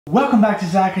Welcome back to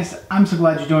Zackus. I'm so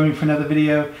glad you joined me for another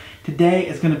video. Today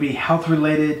is going to be health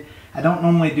related. I don't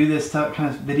normally do this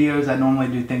kind of videos. I normally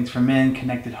do things for men,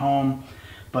 connected home,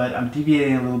 but I'm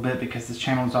deviating a little bit because this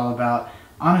channel is all about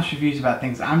honest reviews about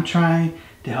things I'm trying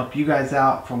to help you guys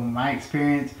out from my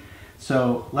experience.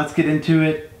 So let's get into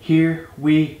it. Here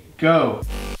we go.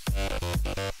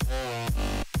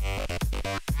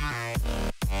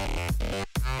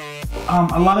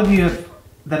 A lot of you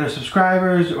that are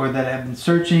subscribers or that have been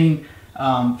searching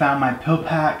found my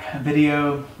PillPack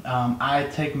video. I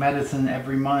take medicine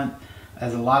every month,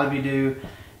 as a lot of you do,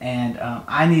 and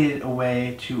I needed a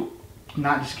way to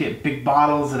not just get big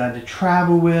bottles that I had to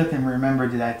travel with and remember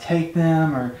did I take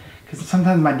them, or because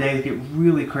sometimes my days get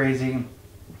really crazy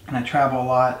and I travel a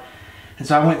lot. And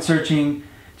so I went searching.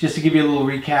 Just to give you a little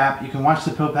recap, you can watch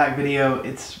the PillPack video,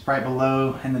 it's right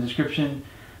below in the description.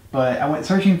 But I went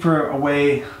searching for a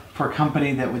way for a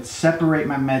company that would separate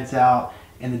my meds out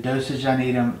in the dosage I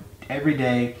need them every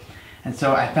day. And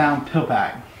so I found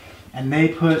PillPack, and they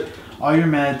put all your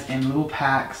meds in little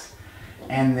packs,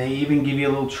 and they even give you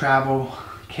a little travel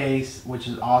case, which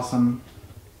is awesome,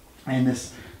 and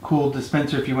this cool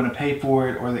dispenser if you want to pay for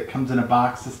it, or that comes in a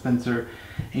box dispenser,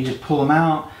 and you just pull them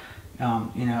out.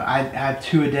 You know, I have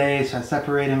 2 a day, so I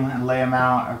separate them and lay them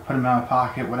out or put them in my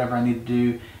pocket, whatever I need to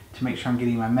do to make sure I'm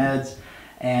getting my meds.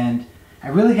 And I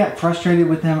really got frustrated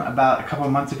with them about a couple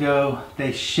of months ago.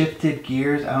 They shifted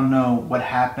gears. I don't know what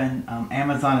happened.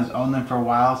 Amazon has owned them for a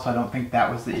while, so I don't think that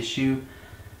was the issue.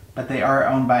 But they are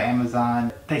owned by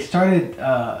Amazon. They started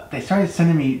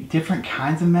sending me different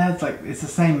kinds of meds. Like, it's the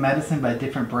same medicine but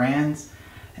different brands,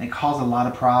 and it caused a lot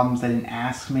of problems. They didn't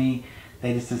ask me.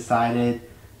 They just decided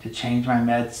to change my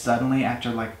meds suddenly after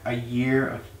like a year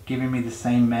of giving me the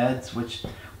same meds, which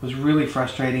was really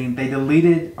frustrating. They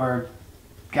deleted or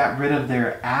got rid of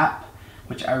their app,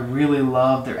 which I really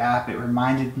loved their app. It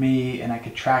reminded me, and I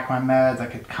could track my meds. I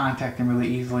could contact them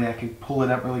really easily. I could pull it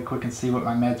up really quick and see what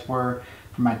my meds were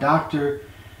from my doctor,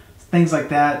 things like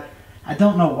that. I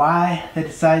don't know why they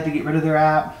decided to get rid of their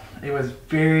app. It was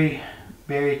very,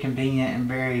 very convenient and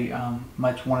very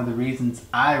much one of the reasons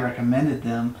I recommended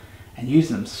them and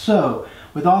used them. So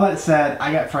with all that said,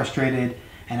 I got frustrated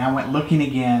and I went looking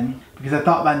again because I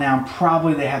thought by now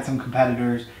probably they had some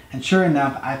competitors, and sure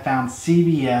enough I found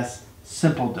CVS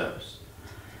Simple Dose,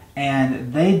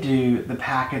 and they do the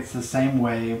packets the same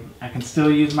way. I can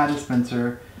still use my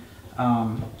dispenser,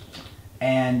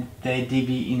 and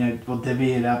they will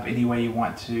divvy it up any way you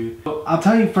want to. So I'll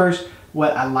tell you first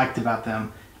what I liked about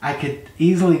them. I could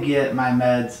easily get my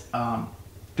meds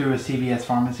through a CVS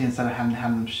pharmacy instead of having to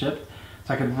have them shipped.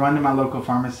 So I could run to my local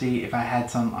pharmacy if I had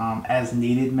some as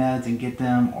needed meds and get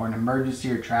them, or an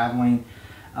emergency or traveling.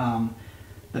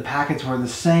 The packets were the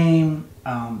same,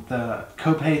 the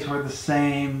co-pays were the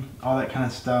same, all that kind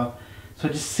of stuff. So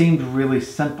it just seemed really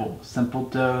simple. Simple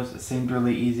Dose, it seemed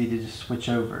really easy to just switch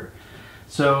over.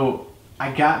 So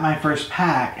I got my first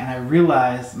pack and I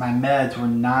realized my meds were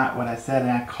not what I said,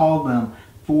 and I called them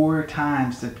 4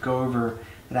 times to go over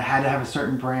that I had to have a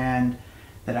certain brand,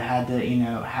 that I had to,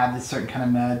 have this certain kind of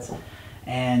meds,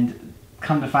 and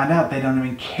come to find out they don't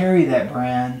even carry that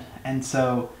brand. And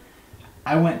so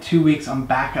I went 2 weeks on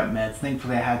backup meds.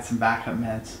 Thankfully I had some backup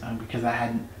meds because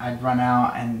I'd run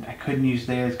out and I couldn't use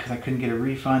theirs because I couldn't get a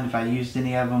refund if I used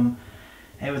any of them.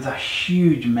 It was a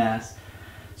huge mess.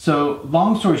 So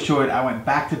long story short, I went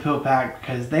back to PillPack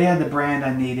because they had the brand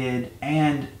I needed,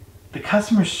 and the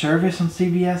customer service on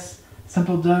CVS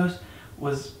Simple Dose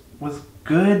was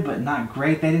good but not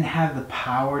great. They didn't have the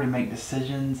power to make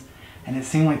decisions, and it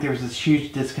seemed like there was this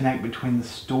huge disconnect between the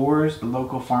stores, the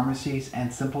local pharmacies,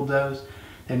 and Simple Dose.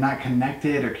 They're not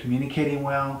connected or communicating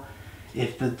well.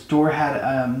 If the store had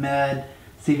a med,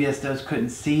 CVS Dose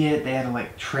couldn't see it. They had to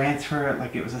like transfer it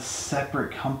like it was a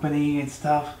separate company and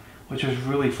stuff, which was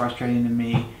really frustrating to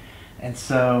me. And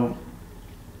so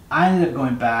I ended up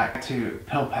going back to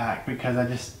PillPack because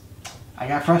I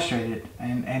got frustrated,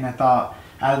 and I thought,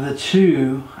 out of the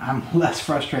 2, I'm less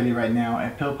frustrated right now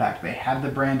at PillPack. They have the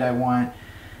brand I want,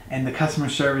 and the customer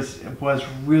service was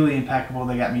really impeccable.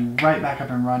 They got me right back up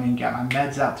and running, got my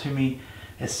meds out to me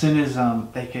as soon as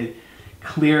they could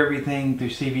clear everything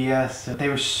through CVS. So they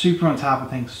were super on top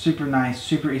of things, super nice,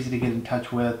 super easy to get in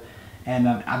touch with. And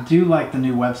I do like the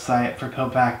new website for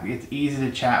PillPack. It's easy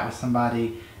to chat with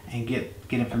somebody and get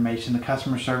information. The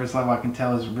customer service level, I can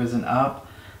tell, has risen up.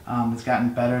 It's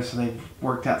gotten better, so they've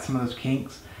worked out some of those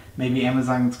kinks. Maybe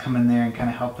Amazon's come in there and kind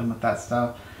of help them with that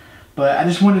stuff. But I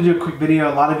just wanted to do a quick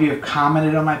video. A lot of you have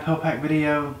commented on my PillPack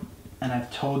video, and I've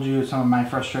told you some of my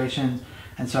frustrations.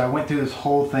 And so I went through this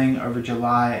whole thing over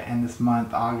July and this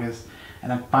month, August,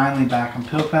 and I'm finally back on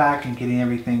PillPack and getting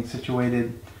everything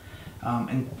situated.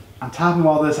 And on top of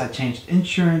all this, I changed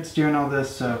insurance during all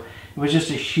this, so it was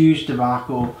just a huge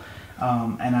debacle.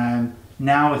 And I'm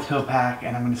now with PillPack,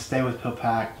 and I'm going to stay with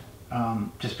PillPack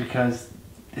just because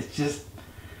it's just,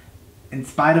 in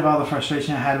spite of all the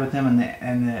frustration I had with them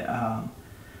and the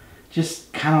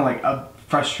just kind of like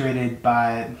frustrated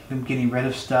by them getting rid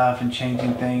of stuff and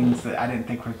changing things that I didn't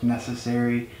think were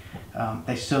necessary.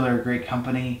 They still are a great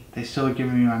company. They still are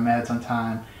giving me my meds on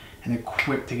time, and they're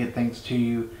quick to get things to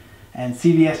you. And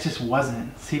CVS just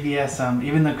wasn't. CVS,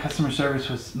 even though customer service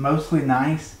was mostly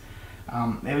nice,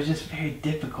 it was just very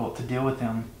difficult to deal with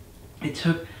them. It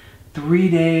took 3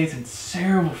 days and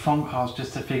several phone calls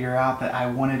just to figure out that I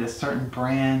wanted a certain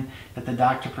brand, that the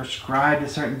doctor prescribed a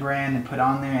certain brand and put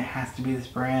on there, it has to be this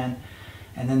brand.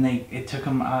 And then it took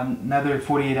them another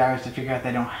 48 hours to figure out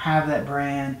they don't have that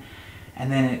brand.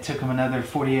 And then it took him another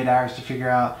 48 hours to figure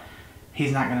out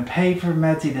he's not going to pay for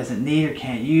meds he doesn't need or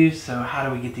can't use, so how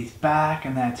do we get these back?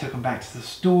 And then I took them back to the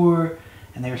store,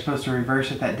 and they were supposed to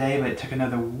reverse it that day, but it took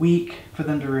another week for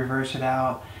them to reverse it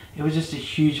out. It was just a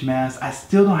huge mess. I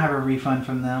still don't have a refund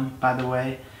from them, by the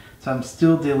way, so I'm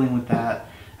still dealing with that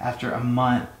after a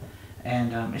month.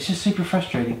 And it's just super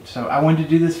frustrating. So I wanted to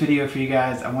do this video for you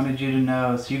guys. I wanted you to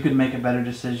know so you could make a better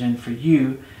decision for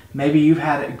you. Maybe you've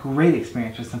had a great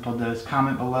experience with Simple Dose.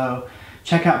 Comment below.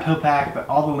 Check out PillPack, but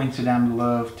all the links are down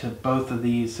below to both of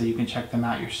these so you can check them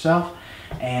out yourself.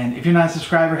 And if you're not a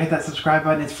subscriber, hit that subscribe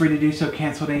button. It's free to do so.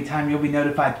 Cancel at any time. You'll be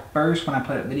notified first when I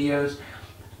put up videos.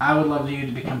 I would love you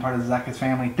to become part of the Zacchaeus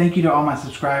family. Thank you to all my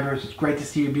subscribers. It's great to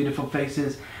see your beautiful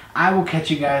faces. I will catch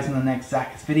you guys in the next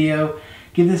Zacchaeus video.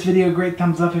 Give this video a great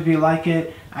thumbs up if you like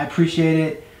it. I appreciate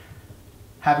it.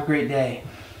 Have a great day.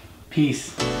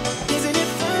 Peace.